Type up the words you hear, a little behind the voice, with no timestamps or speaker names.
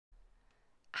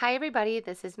Hi everybody,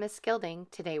 this is Miss Gilding.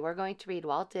 Today we're going to read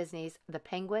Walt Disney's The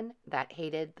Penguin That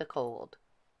Hated the Cold.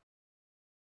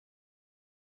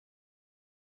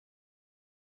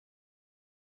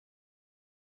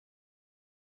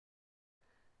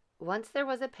 Once there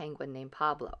was a penguin named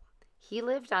Pablo. He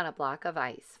lived on a block of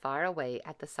ice far away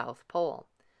at the South Pole.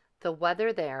 The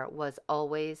weather there was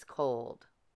always cold.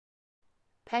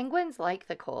 Penguins like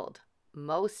the cold.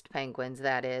 Most penguins,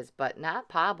 that is, but not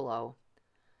Pablo.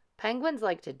 Penguins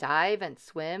like to dive and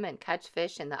swim and catch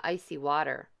fish in the icy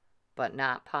water, but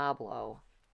not Pablo.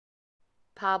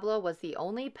 Pablo was the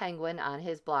only penguin on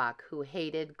his block who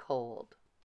hated cold.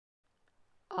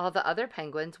 All the other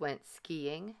penguins went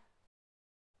skiing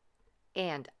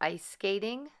and ice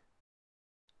skating,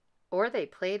 or they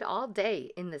played all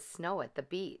day in the snow at the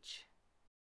beach.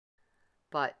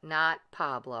 But not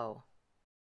Pablo.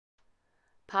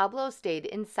 Pablo stayed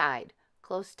inside,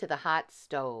 close to the hot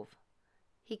stove.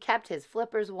 He kept his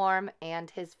flippers warm and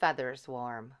his feathers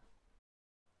warm.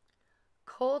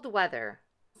 Cold weather,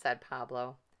 said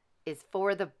Pablo, is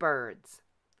for the birds.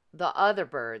 The other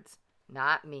birds,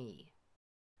 not me.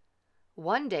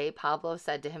 One day Pablo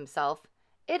said to himself,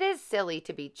 "It is silly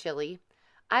to be chilly.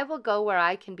 I will go where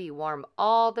I can be warm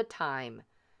all the time."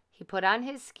 He put on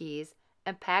his skis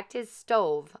and packed his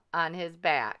stove on his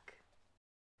back.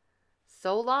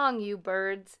 "So long, you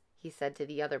birds," he said to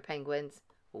the other penguins.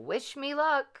 "Wish me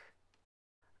luck."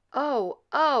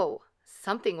 Oh,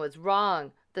 something was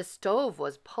wrong. The stove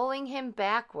was pulling him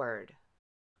backward.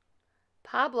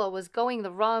 Pablo was going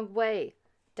the wrong way.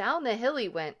 Down the hill he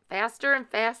went, faster and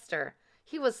faster.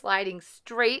 He was sliding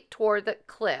straight toward the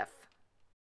cliff.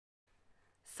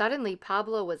 Suddenly,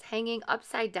 Pablo was hanging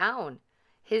upside down.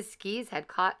 His skis had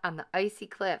caught on the icy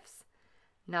cliffs.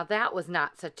 "Now that was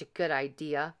not such a good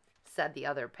idea," said the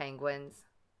other penguins.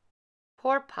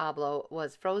 Poor Pablo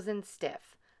was frozen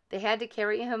stiff. They had to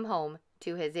carry him home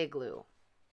to his igloo.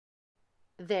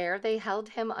 There they held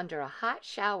him under a hot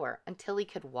shower until he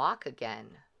could walk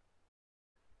again.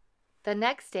 The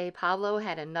next day Pablo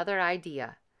had another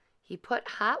idea. He put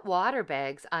hot water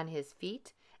bags on his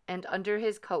feet and under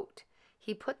his coat.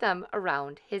 He put them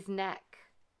around his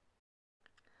neck.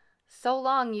 "So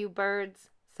long, you birds,"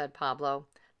 said Pablo.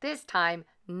 "This time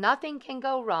nothing can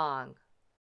go wrong."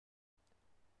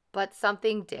 But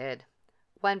something did.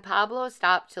 When Pablo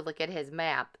stopped to look at his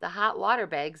map, the hot water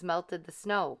bags melted the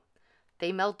snow.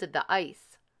 They melted the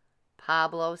ice.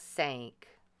 Pablo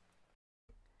sank.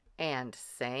 And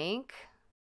sank.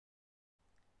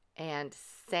 And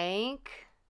sank.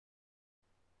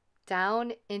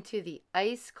 Down into the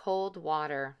ice-cold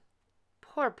water.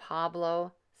 "Poor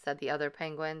Pablo," said the other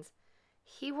penguins.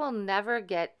 "He will never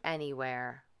get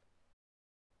anywhere."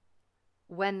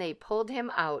 When they pulled him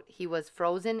out, he was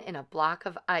frozen in a block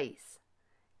of ice,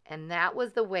 and that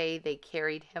was the way they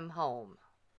carried him home.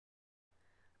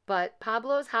 But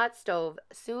Pablo's hot stove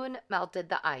soon melted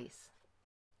the ice.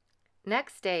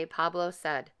 Next day, Pablo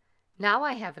said, "Now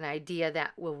I have an idea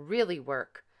that will really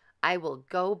work. I will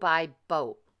go by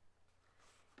boat."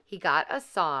 He got a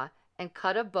saw and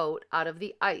cut a boat out of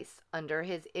the ice under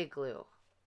his igloo.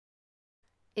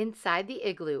 Inside the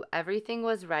igloo, everything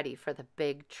was ready for the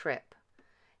big trip.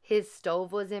 His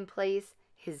stove was in place,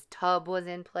 his tub was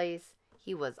in place.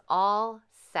 He was all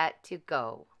set to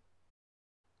go.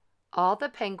 All the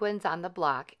penguins on the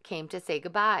block came to say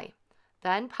goodbye.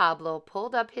 Then Pablo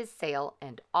pulled up his sail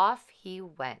and off he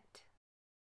went.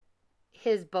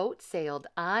 His boat sailed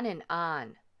on and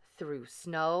on, through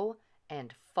snow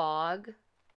and fog,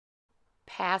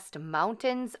 past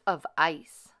mountains of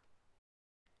ice.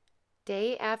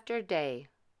 Day after day,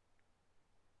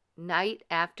 night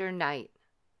after night,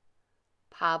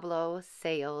 Pablo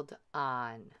sailed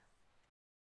on.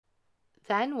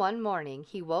 Then one morning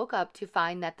he woke up to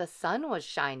find that the sun was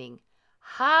shining.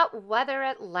 Hot weather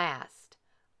at last.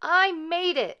 "I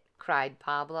made it!" cried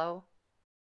Pablo.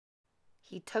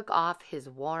 He took off his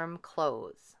warm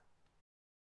clothes.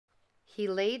 He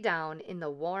lay down in the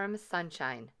warm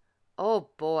sunshine.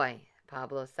 "Oh boy,"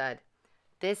 Pablo said,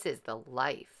 "this is the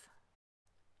life."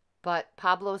 But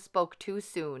Pablo spoke too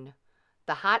soon.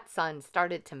 The hot sun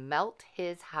started to melt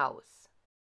his house.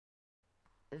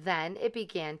 Then it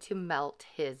began to melt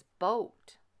his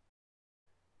boat.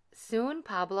 Soon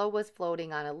Pablo was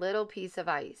floating on a little piece of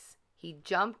ice. He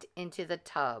jumped into the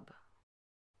tub.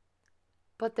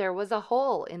 But there was a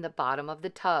hole in the bottom of the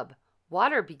tub.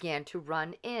 Water began to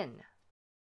run in.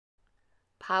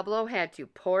 Pablo had to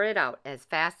pour it out as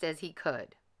fast as he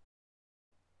could.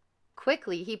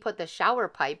 Quickly he put the shower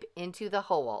pipe into the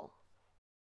hole.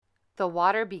 The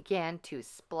water began to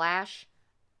splash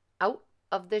out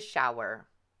of the shower.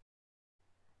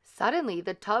 Suddenly,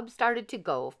 the tub started to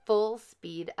go full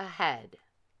speed ahead.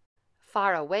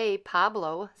 Far away,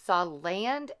 Pablo saw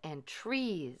land and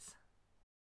trees.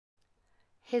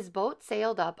 His boat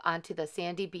sailed up onto the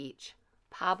sandy beach.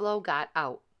 Pablo got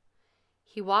out.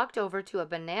 He walked over to a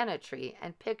banana tree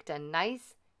and picked a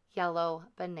nice yellow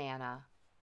banana.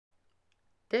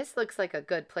 "This looks like a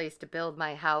good place to build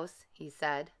my house," he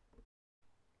said.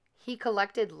 He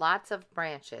collected lots of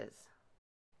branches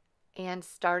and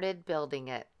started building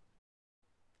it.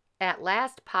 At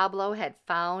last, Pablo had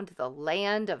found the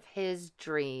land of his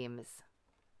dreams.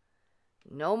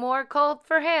 No more cold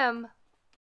for him.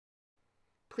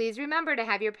 Please remember to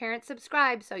have your parents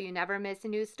subscribe so you never miss a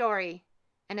new story.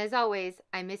 And as always,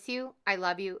 I miss you, I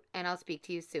love you, and I'll speak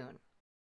to you soon.